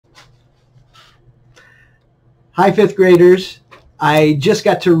Hi, fifth graders. I just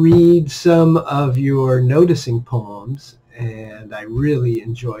got to read some of your noticing poems, and I really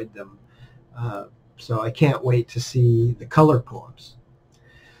enjoyed them. So I can't wait to see the color poems.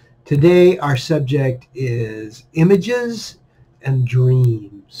 Today, our subject is images and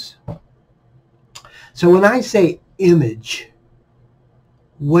dreams. So when I say image,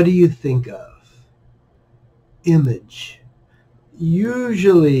 what do you think of? Image.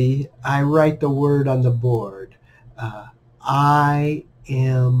 Usually, I write the word on the board. I-M-A-G-E.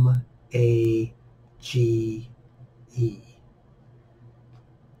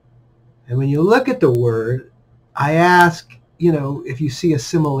 And when you look at the word, I ask, if you see a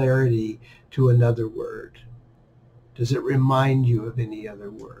similarity to another word. Does it remind you of any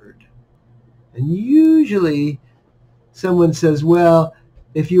other word? And usually, someone says, well,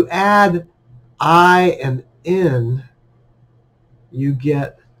 if you add I and N, you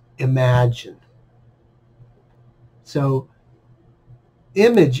get imagine. So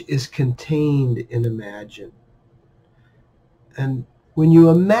image is contained in imagine. And when you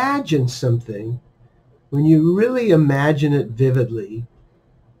imagine something, when you really imagine it vividly,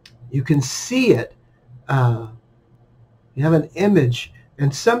 you can see it. You have an image,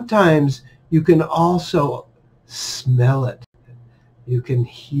 and sometimes you can also smell it. You can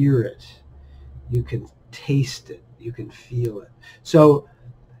hear it. You can taste it. You can feel it. So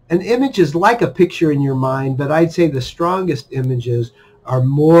an image is like a picture in your mind, but I'd say the strongest images are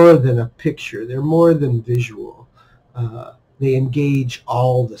more than a picture. They're more than visual. They engage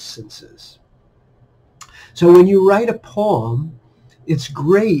all the senses. So when you write a poem, it's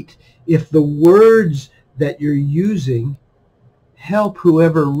great if the words that you're using help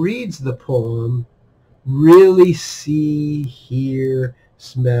whoever reads the poem really see, hear,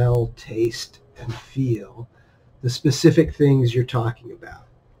 smell, taste, and feel the specific things you're talking about.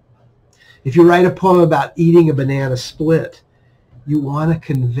 If you write a poem about eating a banana split, you want to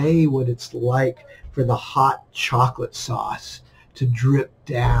convey what it's like for the hot chocolate sauce to drip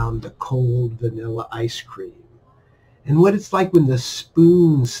down the cold vanilla ice cream, and what it's like when the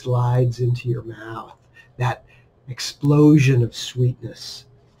spoon slides into your mouth, that explosion of sweetness.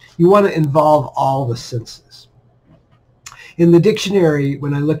 You want to involve all the senses. In the dictionary,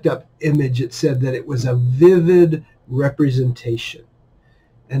 when I looked up image, it said that it was a vivid representation.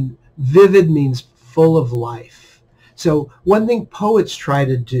 And vivid means full of life. So one thing poets try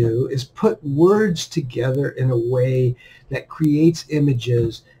to do is put words together in a way that creates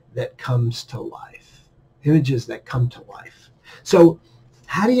images that comes to life. Images that come to life. So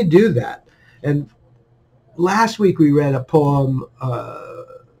how do you do that? And last week we read a poem,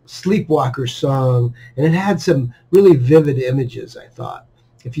 Sleepwalker Song, and it had some really vivid images, I thought.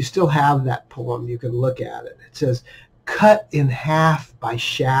 If you still have that poem, you can look at it. It says, cut in half by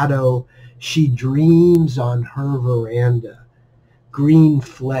shadow, she dreams on her veranda. Green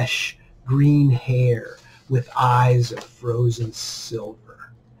flesh, green hair, with eyes of frozen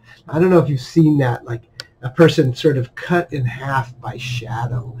silver. I don't know if you've seen that, like a person sort of cut in half by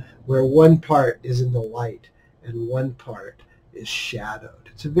shadow, where one part is in the light and one part is shadowed.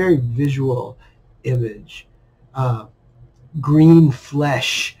 It's a very visual image. Green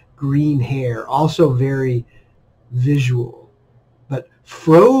flesh, green hair, also very visual. But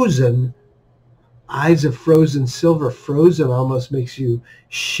frozen, eyes of frozen silver, frozen almost makes you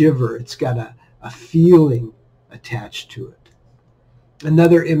shiver. It's got a feeling attached to it.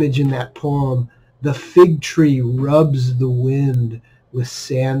 Another image in that poem, the fig tree rubs the wind with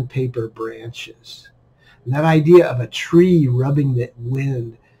sandpaper branches. And that idea of a tree rubbing the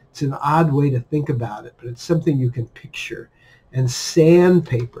wind, it's an odd way to think about it, but it's something you can picture. And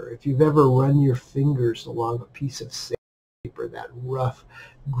sandpaper, if you've ever run your fingers along a piece of sandpaper, that rough,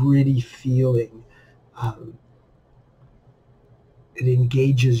 gritty feeling, it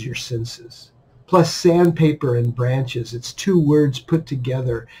engages your senses. Plus sandpaper and branches, it's two words put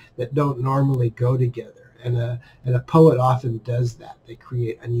together that don't normally go together. And a poet often does that. They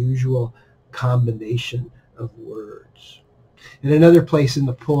create unusual combination of words. In another place in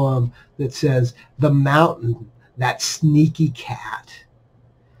the poem that says, the mountain, that sneaky cat.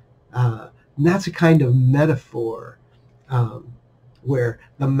 And that's a kind of metaphor where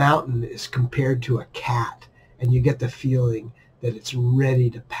the mountain is compared to a cat, and you get the feeling that it's ready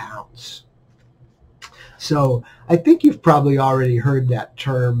to pounce. So I think you've probably already heard that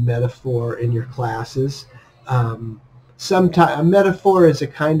term metaphor in your classes. Sometimes a metaphor is a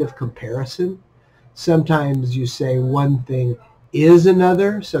kind of comparison. Sometimes you say one thing is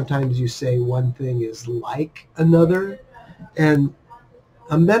another. Sometimes you say one thing is like another. And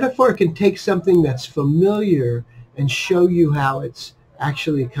a metaphor can take something that's familiar and show you how it's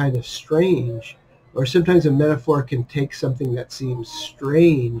actually kind of strange Or sometimes a metaphor can take something that seems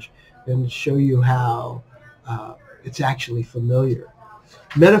strange and show you how it's actually familiar.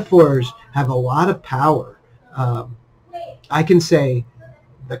 Metaphors have a lot of power. I can say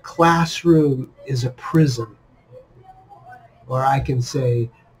the classroom is a prison, or I can say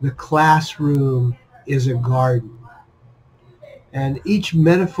the classroom is a garden. And each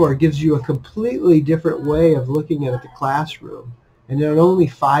metaphor gives you a completely different way of looking at the classroom, and in only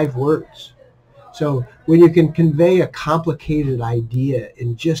 5 words. So when you can convey a complicated idea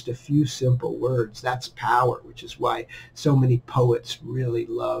in just a few simple words, that's power, which is why so many poets really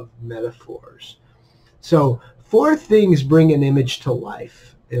love metaphors. So 4 things bring an image to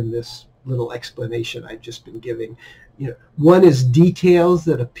life in this little explanation I've just been giving. One is details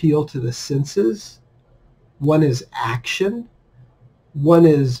that appeal to the senses. One is action. One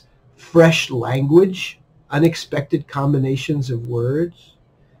is fresh language, unexpected combinations of words.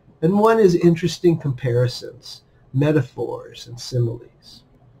 And one is interesting comparisons, metaphors, and similes.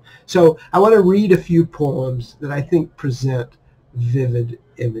 So I want to read a few poems that I think present vivid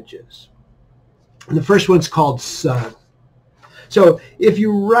images. And the first one's called Sun. So if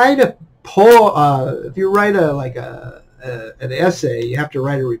you write a poem, if you write an essay, you have to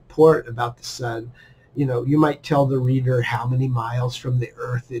write a report about the sun. You might tell the reader how many miles from the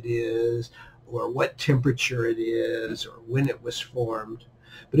earth it is, or what temperature it is, or when it was formed.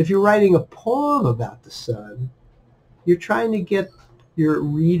 But if you're writing a poem about the sun, you're trying to get your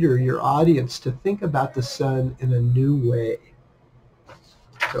reader, your audience, to think about the sun in a new way.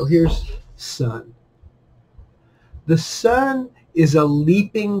 So here's Sun. The sun is a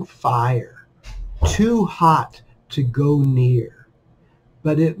leaping fire, too hot to go near,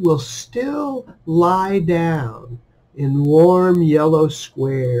 but it will still lie down in warm yellow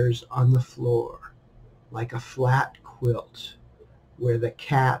squares on the floor, like a flat quilt, where the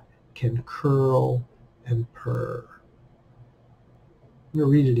cat can curl and purr. I'm going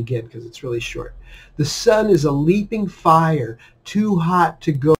to read it again because it's really short. The sun is a leaping fire, too hot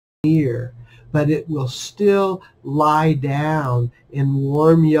to go near, but it will still lie down in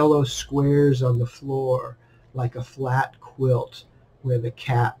warm yellow squares on the floor, like a flat quilt, where the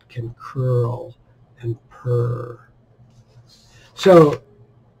cat can curl and purr. So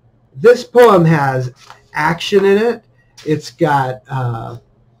this poem has action in it. It's got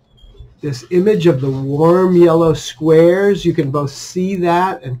this image of the warm yellow squares. You can both see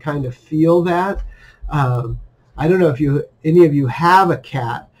that and kind of feel that. I don't know if any of you have a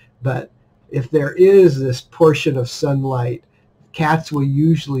cat, but if there is this portion of sunlight, cats will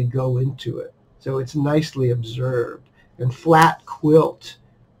usually go into it. So it's nicely observed. And flat quilt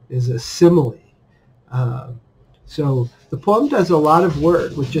is a simile. So the poem does a lot of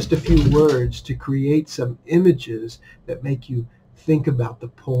work with just a few words to create some images that make you think about the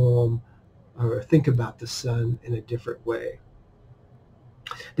poem or think about the sun in a different way.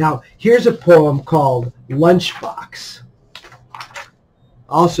 Now, here's a poem called Lunchbox,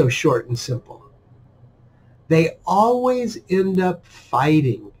 also short and simple. They always end up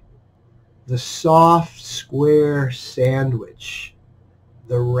fighting, the soft, square sandwich,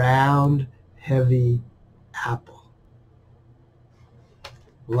 the round, heavy apple.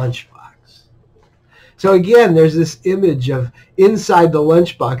 Lunchbox. So again, there's this image of inside the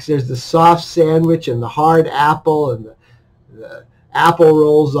lunchbox, there's the soft sandwich and the hard apple, and the apple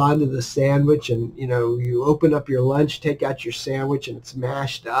rolls onto the sandwich, and you open up your lunch, take out your sandwich, and it's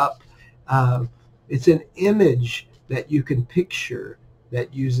mashed up. It's an image that you can picture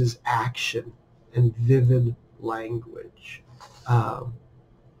that uses action and vivid language.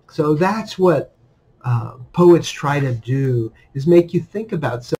 So that's what poets try to do, is make you think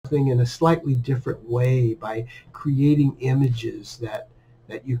about something in a slightly different way by creating images that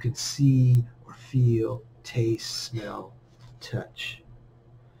you can see or feel, taste, smell, touch.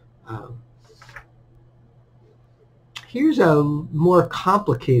 Here's a more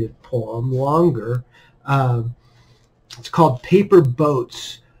complicated poem, longer. It's called Paper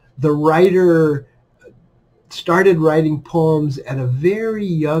Boats. The writer started writing poems at a very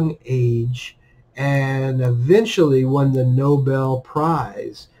young age and eventually won the Nobel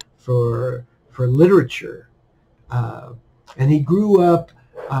Prize for literature. And he grew up,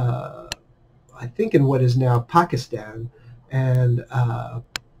 I think, in what is now Pakistan, and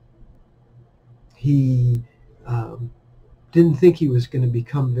he didn't think he was going to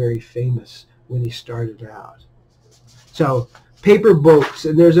become very famous when he started out. So, Paper Boats,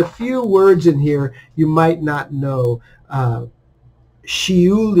 and there's a few words in here you might not know.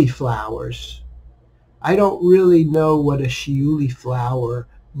 Shiuli flowers. I don't really know what a shiuli flower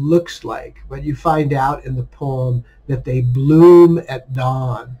looks like, but you find out in the poem that they bloom at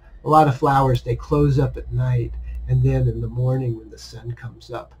dawn. A lot of flowers, they close up at night, and then in the morning when the sun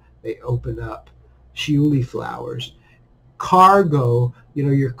comes up, they open up. Shiuli flowers. Cargo,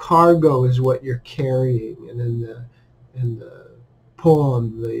 your cargo is what you're carrying. And in the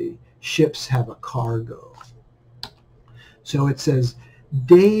poem, the ships have a cargo. So it says,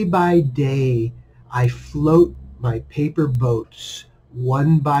 day by day I float my paper boats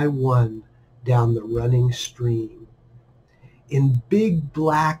one by one down the running stream. In big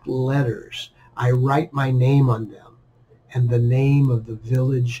black letters I write my name on them and the name of the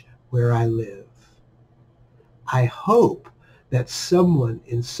village where I live. I hope that someone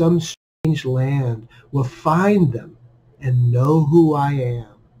in some strange land will find them and know who I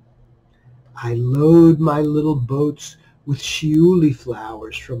am. I load my little boats with shiuli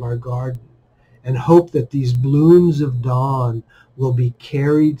flowers from our garden and hope that these blooms of dawn will be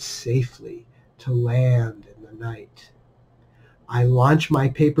carried safely to land in the night. I launch my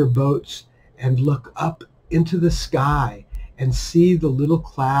paper boats and look up into the sky and see the little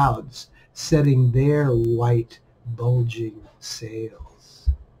clouds setting their white, bulging sails.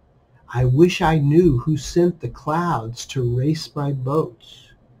 I wish I knew who sent the clouds to race my boats.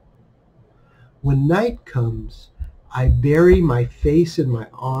 When night comes, I bury my face in my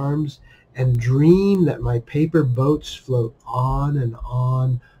arms and dream that my paper boats float on and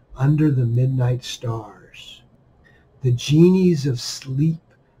on under the midnight stars. The genies of sleep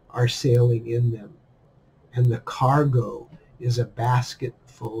are sailing in them, and the cargo is a basket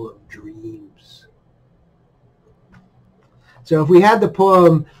full of dreams. So if we had the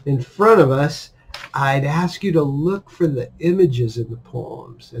poem in front of us, I'd ask you to look for the images in the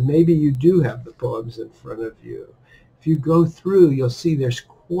poems, and maybe you do have the poems in front of you. If you go through, you'll see there's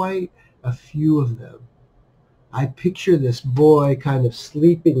quite a few of them. I picture this boy kind of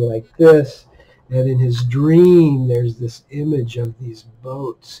sleeping like this, and in his dream there's this image of these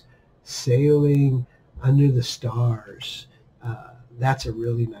boats sailing under the stars. That's a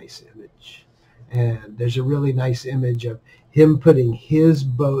really nice image. And there's a really nice image of him putting his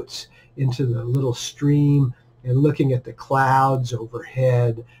boats into the little stream and looking at the clouds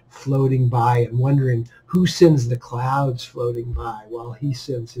overhead floating by and wondering who sends the clouds floating by while he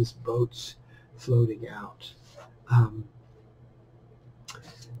sends his boats floating out.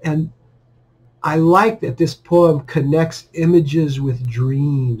 And I like that this poem connects images with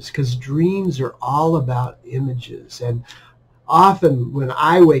dreams, because dreams are all about images. And often when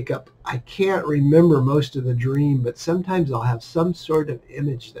I wake up, I can't remember most of the dream, but sometimes I'll have some sort of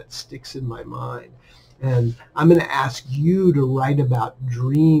image that sticks in my mind. And I'm going to ask you to write about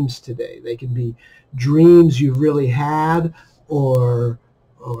dreams today. They can be dreams you've really had, or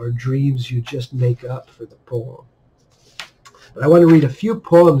dreams you just make up for the poem. But I want to read a few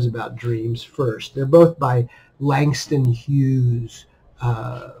poems about dreams first. They're both by Langston Hughes,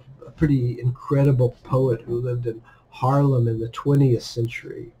 a pretty incredible poet who lived in Harlem in the 20th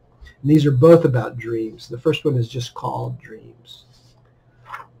century. And these are both about dreams. The first one is just called Dreams.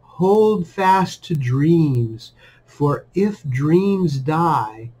 Hold fast to dreams, for if dreams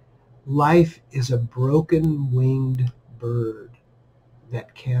die, life is a broken-winged bird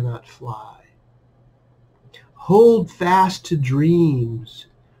that cannot fly. Hold fast to dreams,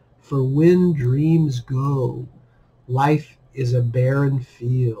 for when dreams go, life is a barren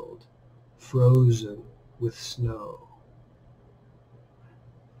field frozen with snow.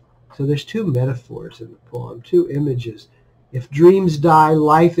 So there's two metaphors in the poem, two images. If dreams die,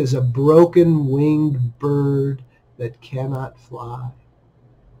 life is a broken-winged bird that cannot fly.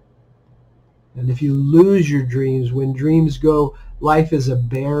 And if you lose your dreams, when dreams go, life is a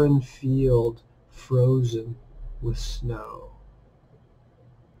barren field frozen with snow.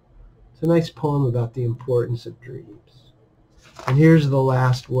 It's a nice poem about the importance of dreams. And here's the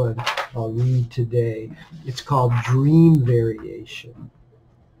last one I'll read today. It's called Dream Variation.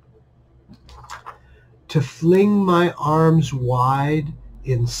 To fling my arms wide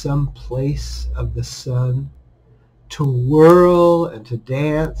in some place of the sun, to whirl and to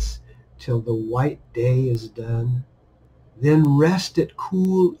dance till the white day is done, then rest at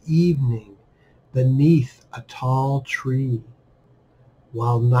cool evening beneath a tall tree,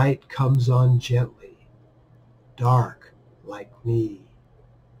 while night comes on gently, dark like me.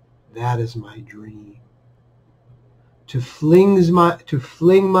 That is my dream. To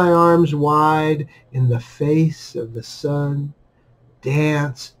fling my arms wide in the face of the sun,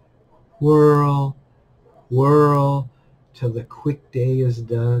 dance, whirl, whirl, till the quick day is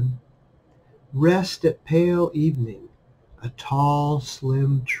done. Rest at pale evening, a tall,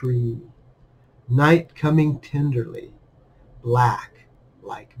 slim tree, night coming tenderly, black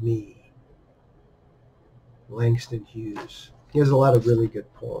like me. Langston Hughes. He has a lot of really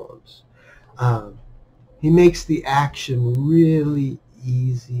good poems. He makes the action really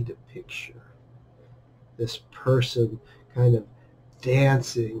easy to picture. This person kind of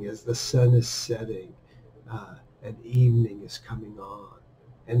dancing as the sun is setting and evening is coming on,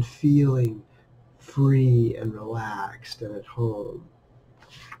 and feeling free and relaxed and at home.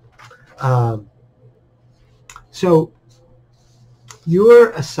 So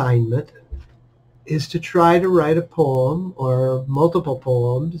your assignment is to try to write a poem or multiple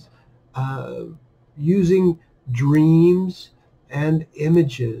poems using dreams and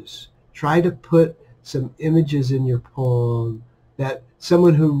images. Try to put some images in your poem that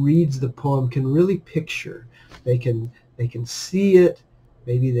someone who reads the poem can really picture. They can see it,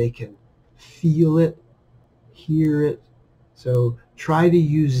 maybe they can feel it, hear it. So try to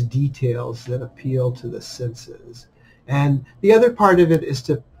use details that appeal to the senses. And the other part of it is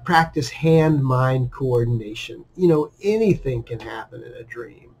to practice hand-mind coordination. You know, anything can happen in a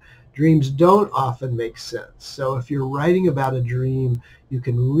dream. Dreams don't often make sense. So if you're writing about a dream, you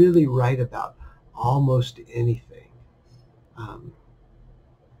can really write about almost anything.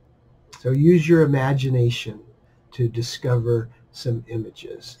 So use your imagination to discover some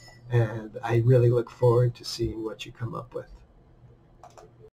images. And I really look forward to seeing what you come up with.